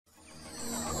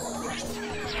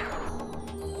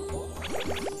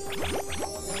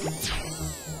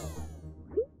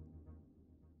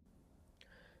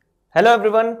Hello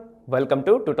everyone, welcome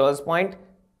to tutorials point.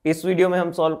 इस video में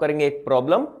हम सॉल्व करेंगे एक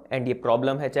प्रॉब्लम एंड ये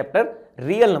प्रॉब्लम है चैप्टर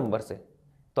रियल नंबर से।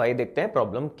 तो आइए देखते हैं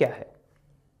प्रॉब्लम क्या है।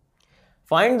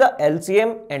 Find the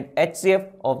LCM and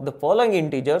HCF of the following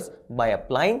integers by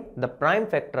applying the prime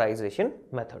factorisation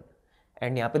method.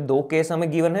 And यहाँ पे दो केस हमें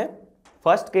गिवन है।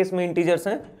 फर्स्ट केस में इंटीजर्स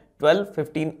हैं 12,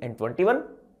 15 एंड 21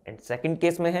 एंड सेकेंड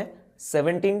केस में है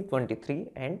 17, 23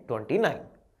 एंड 29।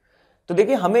 तो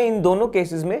देखिए हमें इन दोनों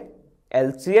केसेस में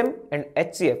एलसीएम एंड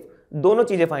एचसीएफ दोनों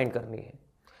चीजें फाइंड करनी है।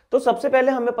 तो सबसे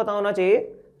पहले हमें पता होना चाहिए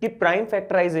कि प्राइम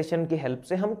फैक्टराइजेशन की हेल्प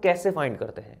से हम कैसे फाइंड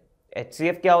करते हैं,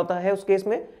 एचसीएफ क्या होता है उस केस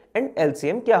में एंड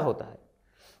एलसीएम क्या होता है।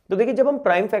 तो देखिए जब हम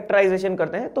प्राइम फैक्टराइजेशन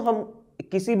करते हैं तो हम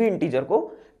किसी भी इंटीजर को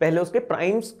पहले उसके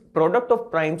प्राइम्स, प्रोडक्ट ऑफ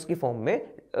प्राइम्स की फॉर्म में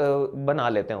बना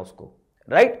लेते हैं उसको,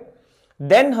 राइट।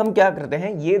 देन हम क्या करते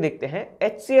हैं, ये देखते हैं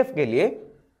एचसीएफ के लिए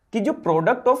कि जो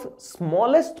product of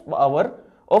smallest power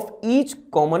of each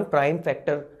common prime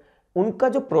factor, उनका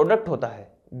जो प्रोडक्ट होता है,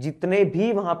 जितने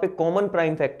भी वहां पे कॉमन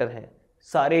प्राइम फैक्टर हैं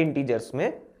सारे इंटीजर्स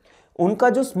में, उनका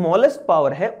जो स्मॉलेस्ट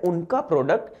पावर है उनका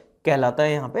प्रोडक्ट कहलाता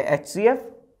है यहां पे एचसीएफ।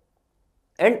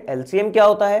 एंड एलसीएम क्या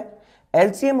होता है,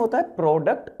 एलसीएम होता है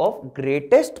product of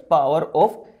greatest power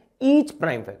of each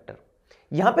prime factor.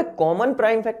 यहां पे कॉमन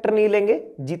प्राइम फैक्टर नहीं लेंगे,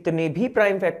 जितने भी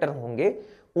प्राइम फैक्टर होंगे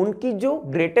उनकी जो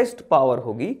ग्रेटेस्ट पावर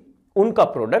होगी उनका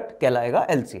प्रोडक्ट कहलाएगा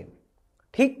एलसीएम।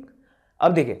 ठीक,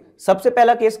 अब देखिए सबसे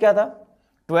पहला केस क्या था,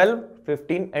 12,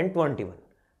 15 एंड 21।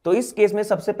 तो इस केस में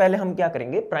सबसे पहले हम क्या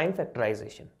करेंगे, प्राइम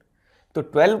फैक्टराइजेशन। तो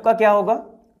 12 का क्या होगा,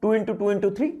 2 इंटू 2 इंटू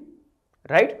 3,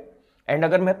 राइट। एंड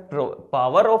अगर मैं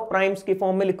पावर ऑफ प्राइम्स की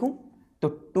फॉर्म में लिखूं तो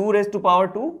 2 raise to power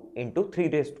 2 into 3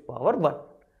 raise to power 1,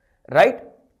 right.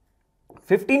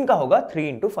 15 का होगा 3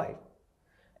 इंटू 5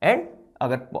 एंड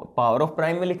अगर पावर ऑफ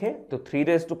प्राइम में लिखें तो 3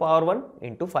 raise to power 1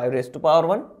 into 5 raise to power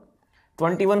 1।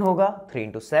 21 होगा 3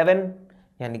 इंटू 7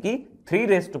 यानी कि 3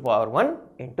 raise to power 1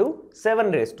 into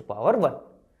 7 raise to power 1।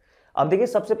 अब देखिए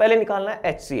सबसे पहले निकालना है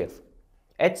एचसीएफ।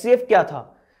 एचसीएफ क्या था,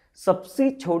 सबसे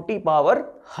छोटी पावर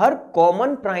हर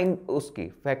कॉमन प्राइम उसकी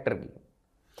फैक्टर की।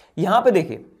 यहां पे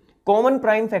देखिए कॉमन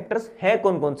प्राइम फैक्टर्स हैं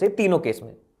कौन कौन से, तीनों केस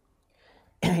में।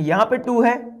 यहां पे 2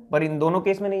 है पर इन दोनों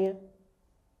केस में नहीं है,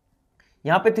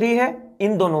 यहां पे 3 है,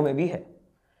 इन दोनों में भी है।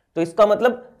 तो इसका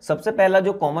मतलब सबसे पहला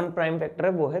जो कॉमन प्राइम फैक्टर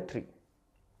है वो है 3।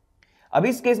 अब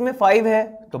इस केस में 5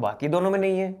 है तो बाकी दोनों में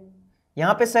नहीं है,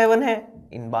 यहां पे 7 है,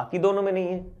 इन बाकी दोनों में नहीं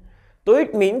है। तो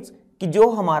इट मींस कि जो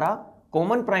हमारा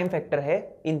कॉमन प्राइम फैक्टर है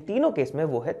इन तीनों केस में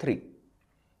वो है 3।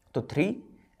 तो 3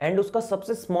 एंड उसका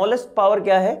सबसे स्मॉलेस्ट पावर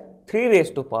क्या है, 3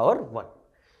 रेज टू पावर 1।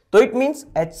 तो इट मींस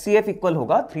एचसीएफ इक्वल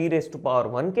होगा 3 रेज टू पावर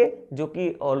 1 के, जो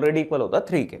कि ऑलरेडी इक्वल होता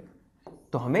 3 के।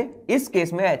 तो हमें इस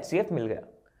केस में एचसीएफ मिल गया।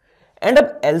 एंड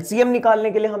अब एलसीएम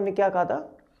निकालने के लिए हमने क्या कहा था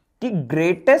कि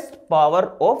greatest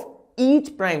power of each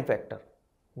prime factor,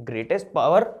 greatest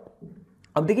power.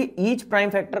 अब देखिए ईच प्राइम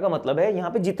फैक्टर का मतलब है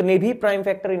यहां पे जितने भी प्राइम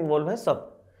फैक्टर इन्वॉल्व हैं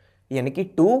सब, यानी कि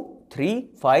 2, 3,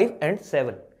 5 एंड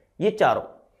 7, ये चारों।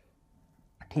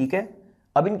 ठीक है,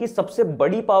 अब इनकी सबसे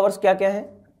बड़ी पावर्स क्या क्या है,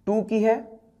 2 की है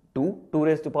 2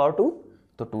 रेज टू पावर 2,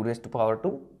 तो 2 रेज टू पावर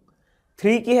 2।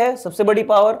 3 की है सबसे बड़ी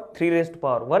पावर 3 रेज टू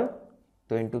पावर 1,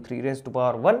 तो इंटू 3 रेज टू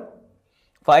पावर 1।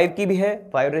 5 की भी है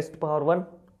 5 रेज टू पावर 1,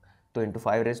 तो into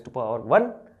 5 raise to power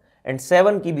 1। And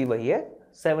 7 की भी वही है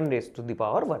 7 रेज टू द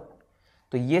पावर 1।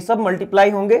 तो ये सब मल्टीप्लाई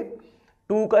होंगे,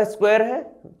 2 का स्क्वायर है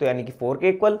तो यानी कि 4 के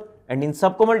इक्वल, एंड इन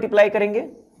सबको मल्टीप्लाई करेंगे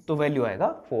तो वैल्यू आएगा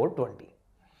 420।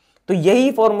 तो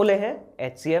यही फॉर्मूले हैं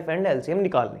एचसीएफ एंड एलसीएम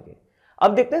निकालने के।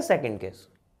 अब देखते हैं सेकंड केस।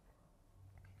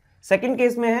 सेकंड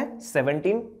केस में है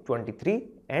 17, 23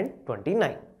 एंड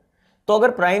 29। तो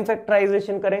अगर प्राइम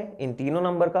फैक्टराइजेशन करें इन तीनों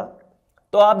नंबर का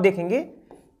तो आप देखेंगे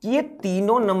कि ये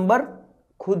तीनों नंबर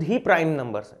खुद ही प्राइम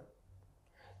नंबर्स हैं।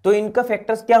 तो इनका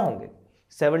फैक्टर्स क्या होंगे,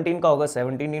 17 का होगा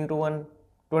 17 इंटू 1,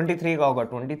 23 का होगा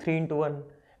 23 इंटू 1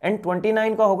 एंड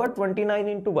 29 का होगा 29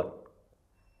 इंटू 1।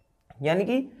 यानी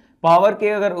कि पावर के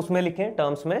अगर उसमें लिखें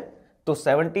टर्म्स में तो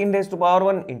 17 raise to power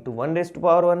 1 into 1 raise to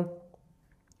power 1,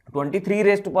 23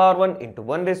 raise to power 1 into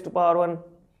 1 raise to power 1,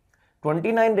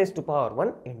 29 raise to power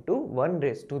 1 into 1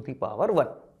 raise to the power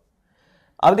 1।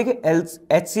 अब देखिए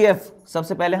एचसीएफ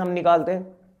सबसे पहले हम निकालते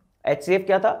हैं। एचसीएफ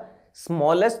क्या था,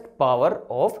 smallest power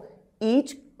of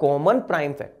each common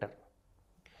prime factor.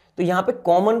 तो यहां पे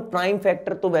कॉमन प्राइम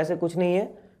फैक्टर तो वैसे कुछ नहीं है,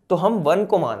 तो हम 1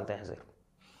 को मानते हैं सिर्फ।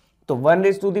 तो 1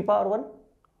 रेज टू दी पावर 1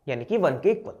 यानी कि 1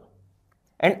 के इक्वल।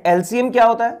 एंड एलसीएम क्या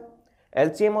होता है,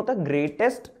 एलसीएम होता है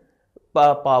greatest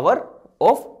power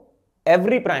of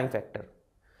every prime factor.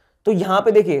 तो यहां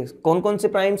पे देखिए कौन कौन से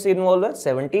प्राइम्स इन्वॉल्व है,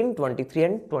 17, 23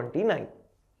 एंड 29।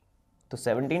 तो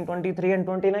 17, 23 एंड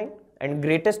 29 एंड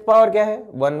ग्रेटेस्ट पावर क्या है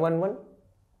 1, 1, 1।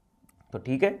 तो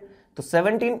ठीक है, तो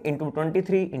 17 इंटू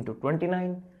 23 इंटू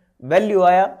 29 वैल्यू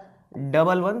आया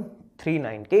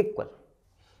 1139 के इक्वल।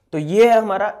 तो ये है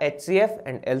हमारा HCF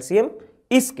एंड LCM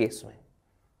इस केस में।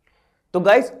 तो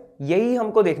गाइस यही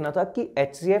हमको देखना था कि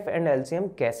HCF एंड LCM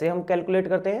कैसे हम कैलकुलेट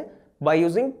करते हैं, by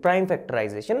using prime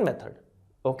factorisation method.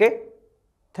 Okay,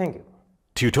 thank you.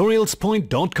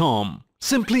 TutorialsPoint.com.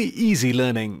 Simply easy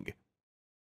learning.